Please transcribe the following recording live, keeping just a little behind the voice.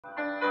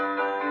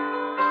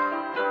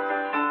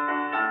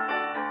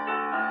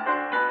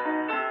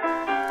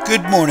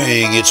Good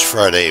morning. It's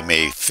Friday,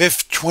 May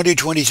 5th,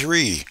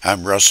 2023.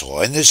 I'm Russell,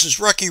 and this is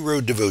Rocky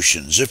Road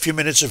Devotions, a few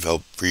minutes of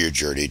help for your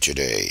journey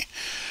today.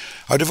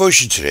 Our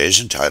devotion today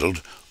is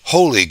entitled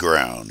Holy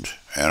Ground,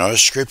 and our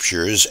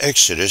scripture is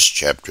Exodus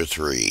chapter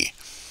 3.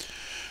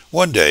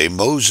 One day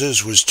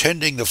Moses was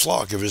tending the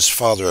flock of his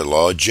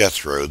father-in-law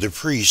Jethro, the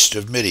priest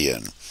of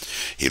Midian.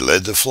 He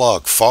led the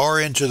flock far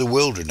into the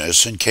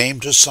wilderness and came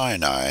to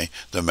Sinai,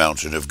 the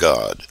mountain of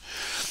God.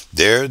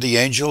 There the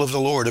angel of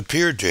the Lord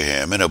appeared to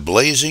him in a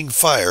blazing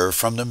fire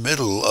from the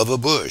middle of a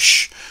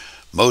bush.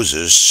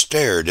 Moses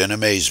stared in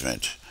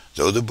amazement.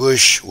 Though the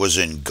bush was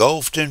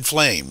engulfed in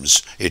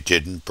flames, it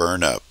didn't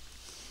burn up.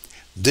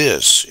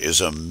 "This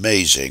is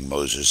amazing,"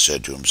 Moses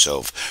said to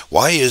himself.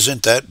 "Why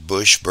isn't that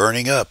bush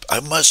burning up? I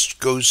must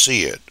go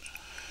see it."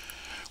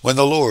 When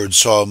the Lord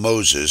saw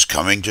Moses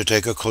coming to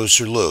take a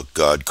closer look,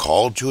 God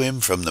called to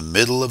him from the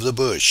middle of the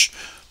bush,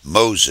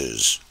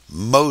 "Moses,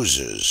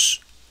 Moses."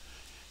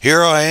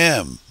 "Here I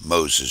am,"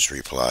 Moses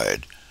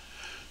replied.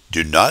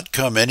 "Do not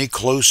come any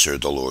closer,"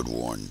 the Lord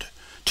warned.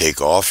 "Take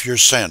off your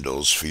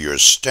sandals, for you are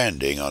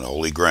standing on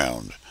holy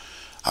ground.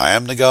 I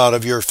am the God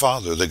of your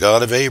father, the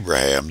God of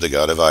Abraham, the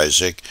God of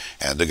Isaac,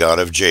 and the God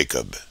of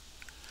Jacob."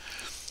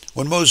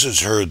 When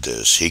Moses heard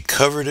this, he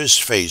covered his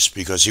face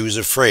because he was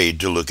afraid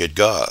to look at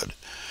God.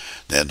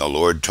 Then the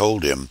Lord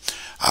told him,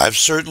 "I've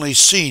certainly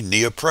seen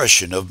the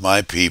oppression of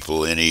my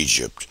people in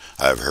Egypt.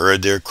 I've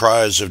heard their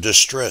cries of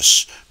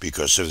distress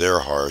because of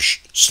their harsh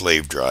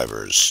slave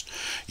drivers.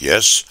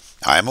 Yes,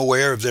 I am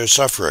aware of their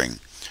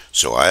suffering.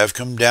 So I have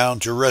come down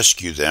to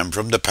rescue them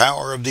from the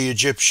power of the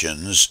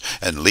Egyptians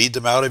and lead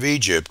them out of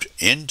Egypt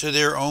into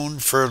their own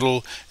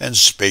fertile and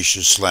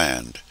spacious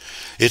land.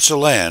 It's a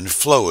land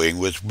flowing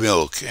with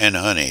milk and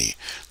honey,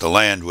 the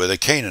land where the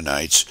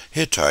Canaanites,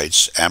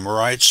 Hittites,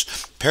 Amorites,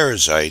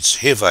 Perizzites,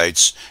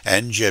 Hivites,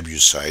 and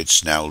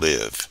Jebusites now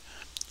live.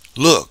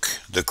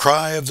 Look, the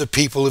cry of the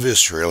people of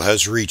Israel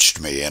has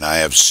reached me, and I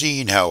have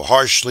seen how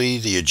harshly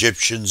the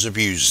Egyptians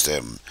abuse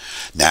them.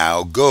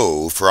 Now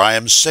go, for I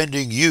am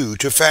sending you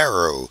to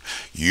Pharaoh.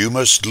 You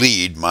must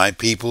lead my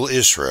people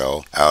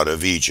Israel out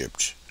of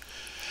Egypt."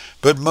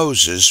 But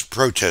Moses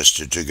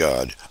protested to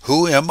God,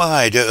 "Who am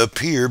I to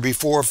appear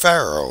before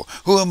Pharaoh?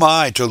 Who am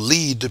I to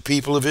lead the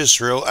people of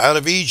Israel out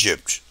of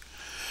Egypt?"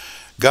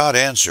 God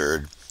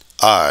answered,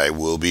 "I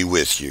will be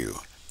with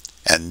you.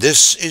 And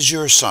this is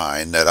your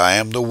sign that I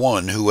am the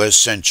one who has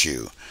sent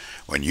you.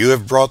 When you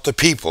have brought the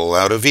people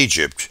out of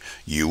Egypt,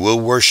 you will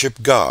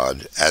worship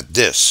God at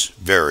this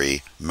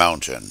very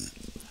mountain."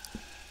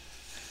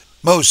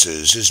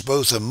 Moses is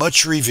both a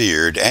much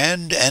revered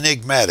and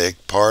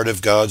enigmatic part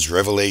of God's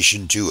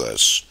revelation to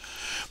us.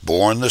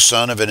 Born the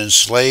son of an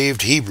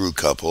enslaved Hebrew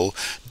couple,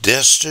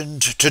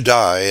 destined to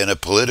die in a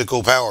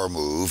political power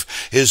move,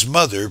 his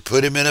mother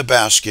put him in a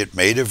basket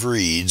made of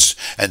reeds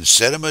and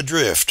set him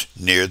adrift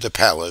near the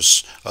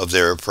palace of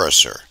their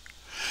oppressor.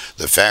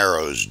 The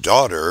Pharaoh's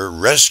daughter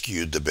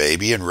rescued the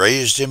baby and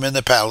raised him in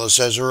the palace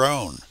as her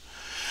own.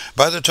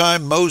 By the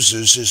time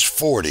Moses is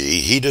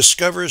 40, he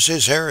discovers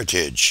his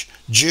heritage,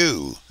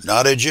 Jew,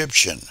 not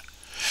Egyptian.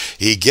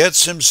 He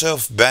gets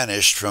himself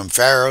banished from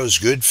Pharaoh's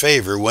good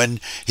favor when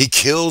he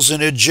kills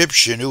an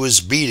Egyptian who was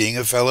beating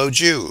a fellow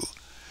Jew.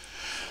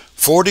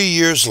 40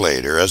 years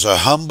later, as a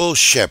humble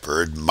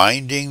shepherd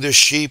minding the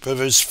sheep of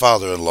his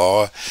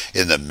father-in-law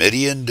in the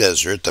Midian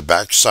desert, the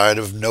backside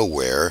of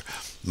nowhere,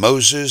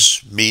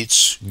 Moses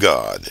meets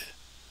God.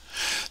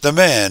 The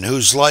man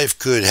whose life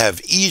could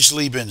have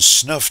easily been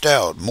snuffed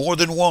out more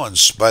than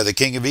once by the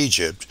king of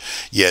Egypt,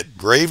 yet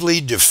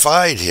bravely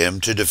defied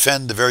him to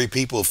defend the very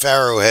people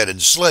Pharaoh had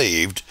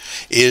enslaved,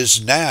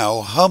 is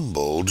now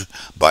humbled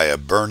by a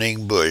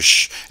burning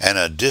bush and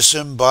a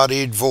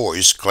disembodied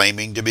voice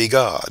claiming to be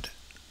God.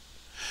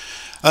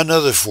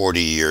 Another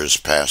 40 years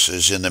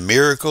passes in the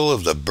miracle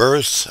of the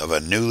birth of a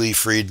newly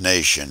freed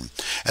nation,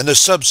 and the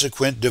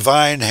subsequent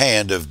divine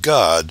hand of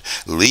God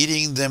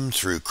leading them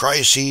through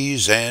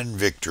crises and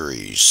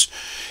victories.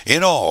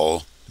 In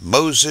all,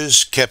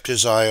 Moses kept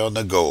his eye on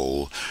the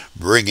goal,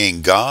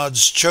 bringing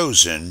God's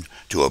chosen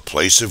to a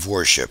place of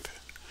worship.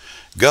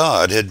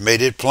 God had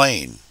made it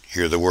plain.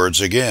 Hear the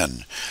words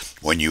again.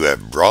 "When you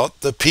have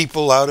brought the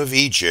people out of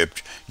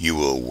Egypt, you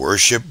will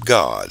worship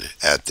God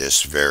at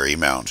this very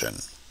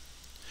mountain."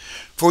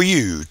 For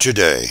you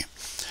today,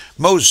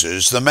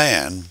 Moses, the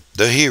man,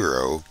 the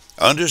hero,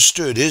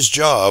 understood his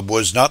job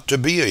was not to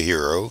be a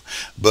hero,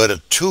 but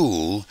a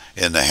tool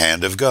in the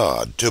hand of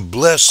God to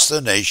bless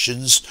the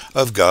nations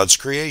of God's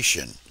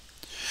creation.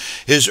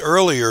 His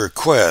earlier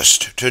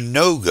quest to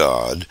know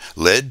God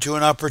led to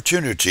an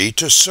opportunity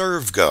to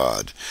serve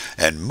God,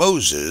 and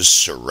Moses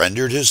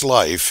surrendered his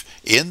life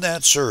in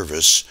that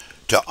service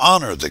to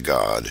honor the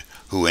God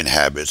who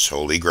inhabits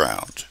holy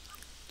ground.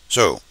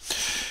 So,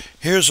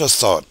 here's a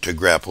thought to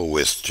grapple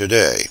with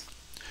today.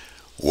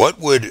 What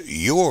would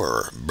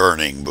your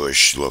burning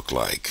bush look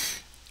like?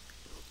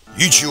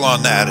 You chew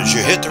on that as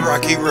you hit the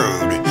rocky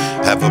road.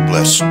 Have a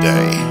blessed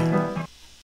day.